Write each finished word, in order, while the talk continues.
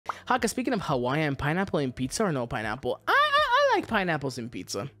Hakka, speaking of Hawaiian, pineapple in pizza or no pineapple? I like pineapples in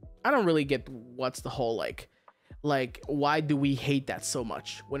pizza. I don't really get what's the whole like why do we hate that so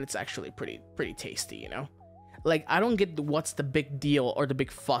much when it's actually pretty tasty, you know? Like, I don't get what's the big deal or the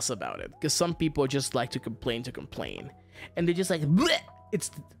big fuss about it, because some people just like to complain, and they're just like, bleh! It's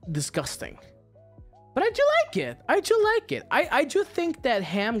disgusting. But I do like it. I do think that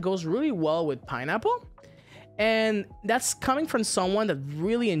ham goes really well with pineapple. And that's coming from someone that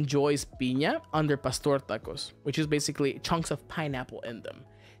really enjoys piña under pastor tacos, which is basically chunks of pineapple in them.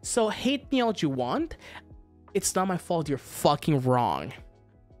 So hate me all you want. It's not my fault. You're fucking wrong.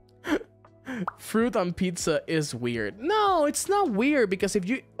 Fruit on pizza is weird. No, it's not weird, because if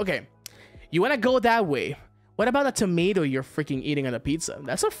you... Okay, you want to go that way. What about a tomato you're freaking eating on a pizza?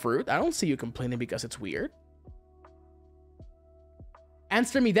 That's a fruit. I don't see you complaining because it's weird.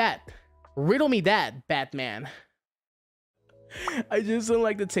 Answer me that. Riddle me that, Batman. I just don't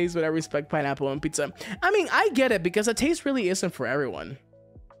like the taste, but I respect pineapple on pizza. I mean, I get it, because the taste really isn't for everyone.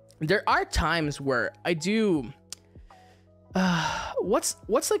 There are times where I do... what's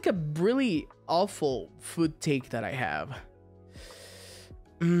like a really awful food take that I have?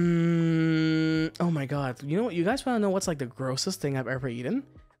 Oh my god. You know what? You guys want to know what's like the grossest thing I've ever eaten?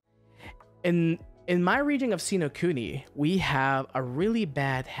 In my region of Sinokuni, we have a really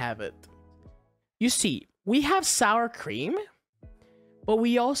bad habit. You see, we have sour cream, but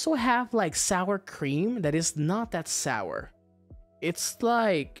we also have like sour cream that is not that sour. It's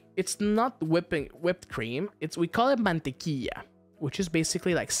like, it's not whipped cream. We call it mantequilla, which is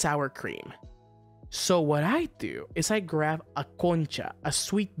basically like sour cream. So what I do is I grab a concha,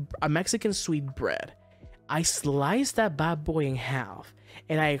 a Mexican sweet bread. I slice that bad boy in half,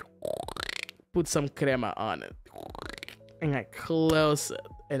 and I put some crema on it, and I close it,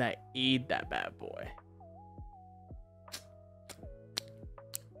 and I eat that bad boy.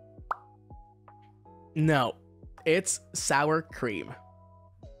 No, it's sour cream.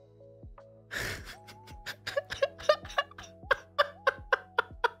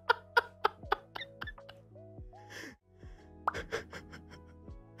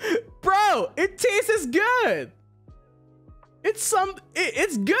 Bro, it tastes good.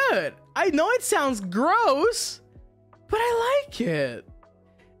 It's good. I know it sounds gross, but I like it.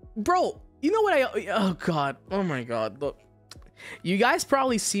 Bro, you know what oh god, oh my god, look. You guys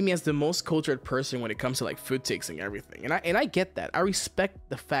probably see me as the most cultured person when it comes to like food takes and everything. And I get that. I respect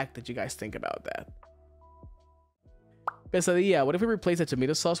the fact that you guys think about that. Pesadilla, what if we replace the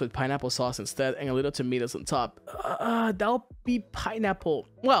tomato sauce with pineapple sauce instead and a little tomatoes on top? That'll be pineapple.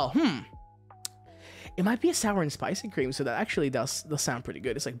 Well, it might be a sour and spicy cream, so that actually does sound pretty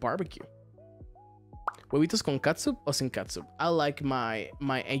good. It's like barbecue. Huevitos con catsup or sin catsup? I like my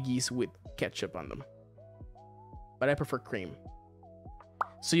eggies with ketchup on them, but I prefer cream.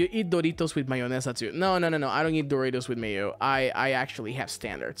 So you eat Doritos with mayonesa too? No. I don't eat Doritos with mayo. I actually have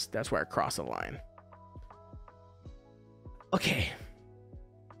standards. That's where I cross the line. Okay.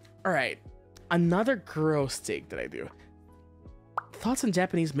 All right. Another gross take that I do. Thoughts on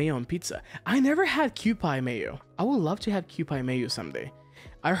Japanese mayo on pizza? I never had Kewpie mayo. I would love to have Kewpie mayo someday.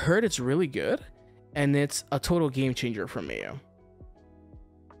 I heard it's really good, and it's a total game changer for mayo.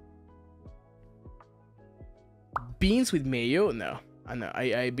 Beans with mayo? No. I know.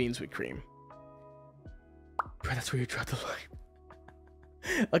 I beans with cream. Bro, that's where you draw the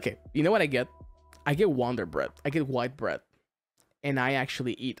line. Okay, you know what I get? I get Wonder bread. I get white bread. And I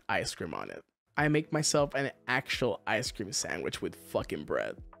actually eat ice cream on it. I make myself an actual ice cream sandwich with fucking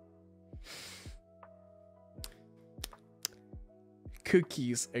bread.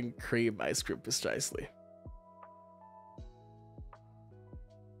 Cookies and cream ice cream precisely.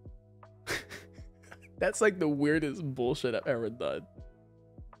 That's like the weirdest bullshit I've ever done.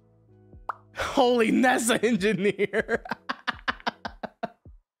 Holy NASA engineer.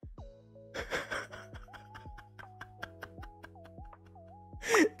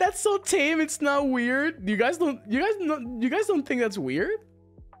 That's so tame, it's not weird. You guys don't think that's weird?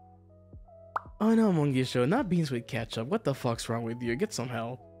 Oh no, Mongisho, not beans with ketchup. What the fuck's wrong with you? Get some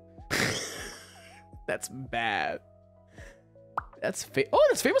help. That's bad. That's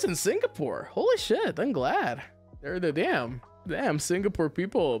famous in Singapore. Holy shit, I'm glad. They're the damn Singapore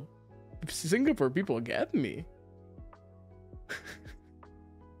people get me.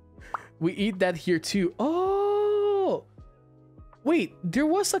 We eat that here too. Oh, wait, there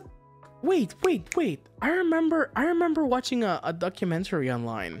was a wait. I remember watching a documentary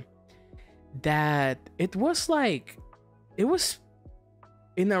online that it was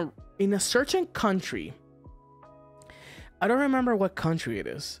in a certain country. I don't remember what country it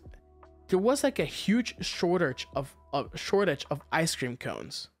is. There was like a huge shortage of ice cream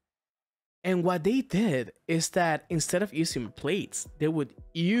cones. And what they did is that instead of using plates, they would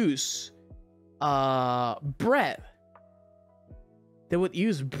use bread. They would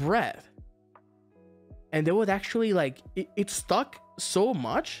use bread. And they would actually like it stuck so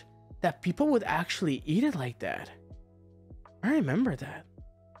much that people would actually eat it like that. I remember that.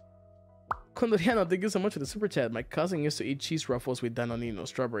 Condoriano, thank you so much for the super chat. My cousin used to eat cheese ruffles with Danonino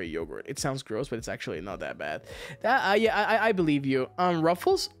strawberry yogurt. It sounds gross, but it's actually not that bad. That yeah, I believe you.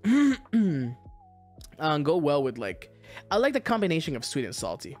 Ruffles go well with like, I like the combination of sweet and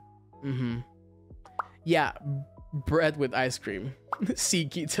salty. Yeah, bread with ice cream.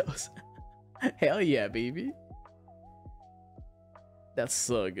 Hakkitos. Hell yeah, baby. That's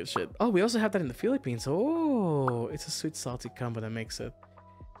so good shit. Oh, we also have that in the Philippines. Oh, it's a sweet salty combo that makes it.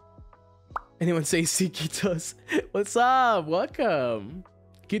 Anyone say Hakkitos? What's up? Welcome.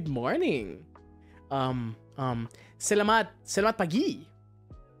 Good morning. Selamat pagi.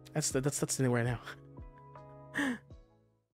 That's the new word now.